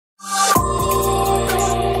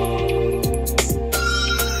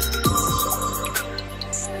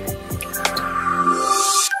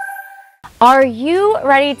Are you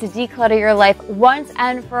ready to declutter your life once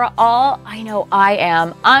and for all? I know I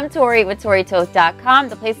am. I'm Tori with Toth.com,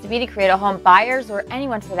 the place to be to create a home buyers, or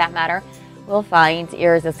anyone for that matter, will find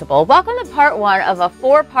irresistible. Welcome to part one of a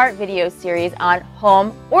 4-part video series on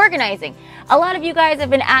home organizing. A lot of you guys have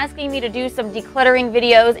been asking me to do some decluttering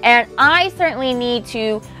videos, and I certainly need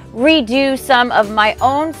to redo some of my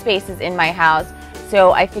own spaces in my house.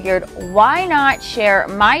 So I figured, why not share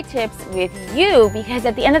my tips with you? Because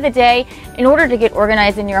at the end of the day, in order to get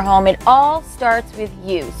organized in your home, it all starts with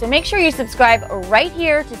you. So make sure you subscribe right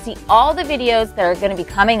here to see all the videos that are going to be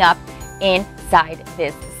coming up inside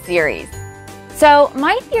this series. So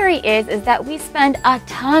my theory is that we spend a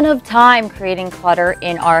ton of time creating clutter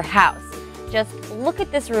in our house. Just look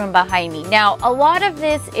at this room behind me. Now, a lot of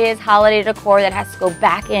this is holiday decor that has to go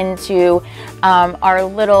back into our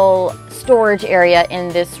little storage area in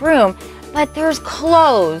this room. But there's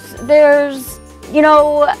clothes, there's,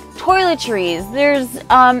 toiletries, there's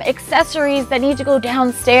accessories that need to go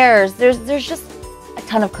downstairs. There's just a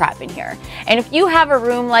ton of crap in here. And if you have a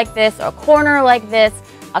room like this, or a corner like this,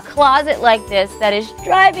 a closet like this that is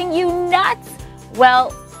driving you nuts,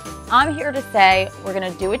 well, I'm here to say we're going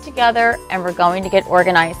to do it together and we're going to get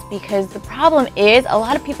organized, because the problem is a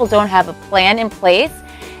lot of people don't have a plan in place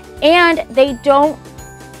and they don't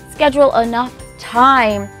schedule enough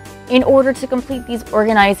time in order to complete these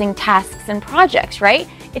organizing tasks and projects, right?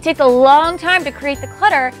 It takes a long time to create the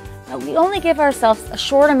clutter, but we only give ourselves a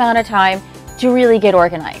short amount of time to really get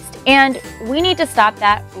organized. And we need to stop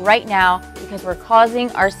that right now, because we're causing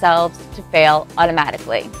ourselves to fail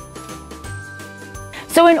automatically.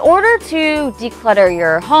 So in order to declutter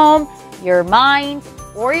your home, your mind,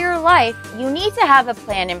 or your life, you need to have a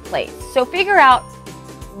plan in place. So figure out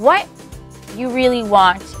what you really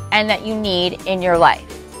want and that you need in your life.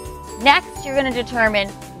 Next, you're going to determine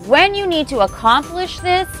when you need to accomplish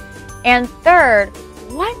this. And third,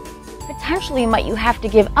 what potentially might you have to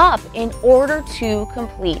give up in order to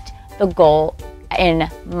complete the goal in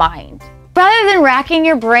mind. Rather than racking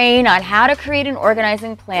your brain on how to create an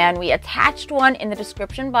organizing plan, we attached one in the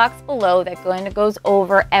description box below that goes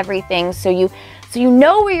over everything, so you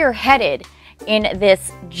know where you're headed in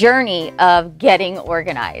this journey of getting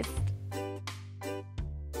organized.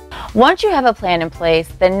 Once you have a plan in place,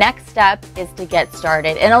 the next step is to get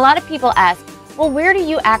started. And a lot of people ask, well, where do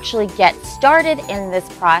you actually get started in this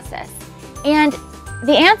process? And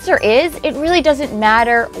the answer is, it really doesn't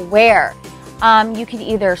matter where. You could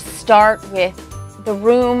either start with the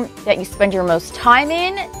room that you spend your most time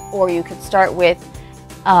in, or you could start with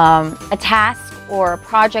a task or a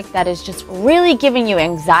project that is just really giving you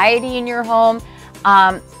anxiety in your home.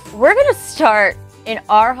 We're going to start in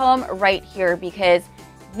our home right here, because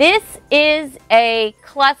this is a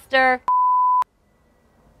cluster.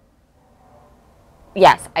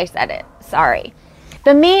 Yes, I said it. Sorry.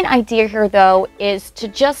 The main idea here, though, is to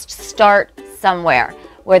just start somewhere.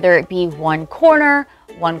 Whether it be one corner,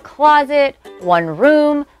 one closet, one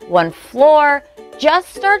room, one floor,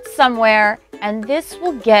 just start somewhere, and this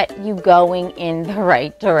will get you going in the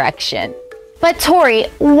right direction. But Tori,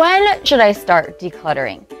 when should I start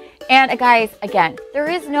decluttering? And guys, again, there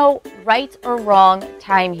is no right or wrong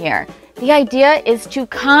time here. The idea is to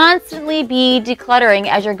constantly be decluttering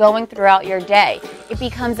as you're going throughout your day. It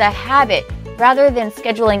becomes a habit rather than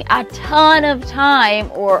scheduling a ton of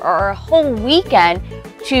time or a whole weekend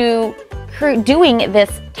to doing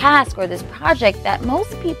this task or this project that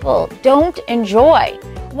most people don't enjoy.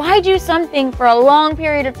 Why do something for a long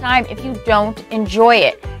period of time if you don't enjoy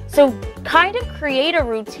it? So kind of create a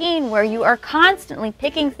routine where you are constantly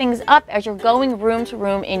picking things up as you're going room to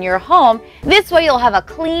room in your home. This way you'll have a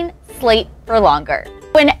clean slate for longer.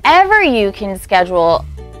 Whenever you can schedule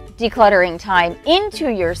decluttering time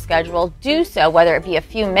into your schedule, do so, whether it be a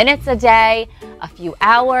few minutes a day, a few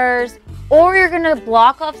hours, or you're going to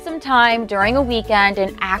block off some time during a weekend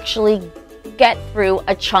and actually get through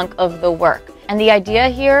a chunk of the work. And the idea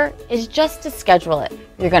here is just to schedule it.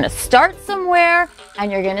 You're going to start somewhere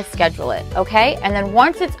and you're going to schedule it, okay? And then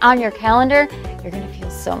once it's on your calendar, you're going to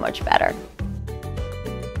feel so much better.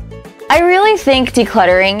 I really think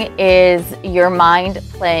decluttering is your mind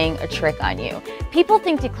playing a trick on you. People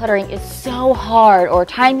think decluttering is so hard or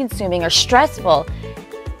time-consuming or stressful.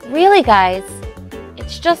 Really, guys,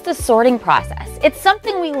 it's just a sorting process. It's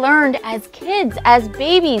something we learned as kids, as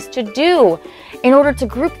babies, to do in order to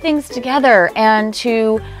group things together and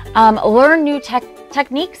to learn new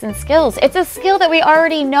techniques and skills. It's a skill that we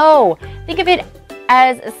already know. Think of it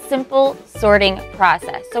as a simple sorting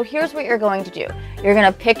process. So here's what you're going to do. You're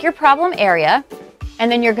going to pick your problem area,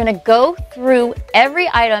 and then you're going to go through every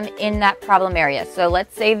item in that problem area. So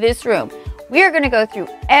let's say this room. We are going to go through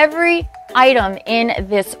every item in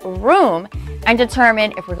this room and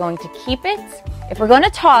determine if we're going to keep it, if we're going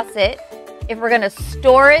to toss it, if we're going to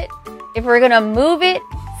store it, if we're going to move it,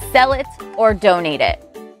 sell it, or donate it.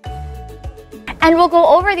 And we'll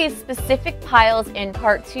go over these specific piles in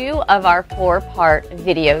part 2 of our 4-part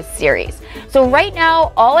video series. So right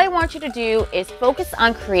now, all I want you to do is focus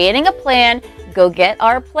on creating a plan. Go get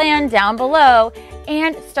our plan down below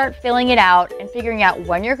and start filling it out and figuring out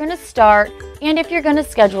when you're going to start and if you're going to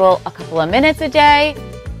schedule a couple of minutes a day,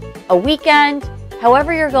 a weekend,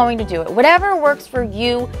 however you're going to do it. Whatever works for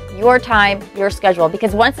you, your time, your schedule.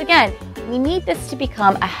 Because once again, we need this to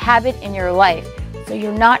become a habit in your life, so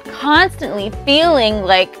you're not constantly feeling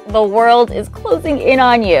like the world is closing in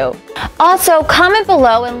on you. Also, comment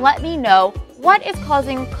below and let me know what is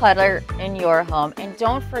causing clutter in your home. And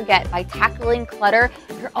don't forget, by tackling clutter,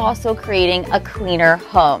 you're also creating a cleaner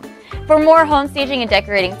home. For more home staging and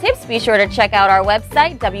decorating tips, be sure to check out our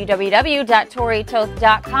website,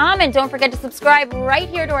 www.ToriToth.com. And don't forget to subscribe right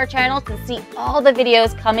here to our channel to see all the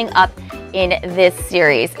videos coming up in this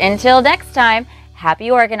series. Until next time,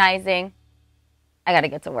 happy organizing. I gotta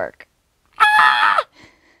get to work. Ah!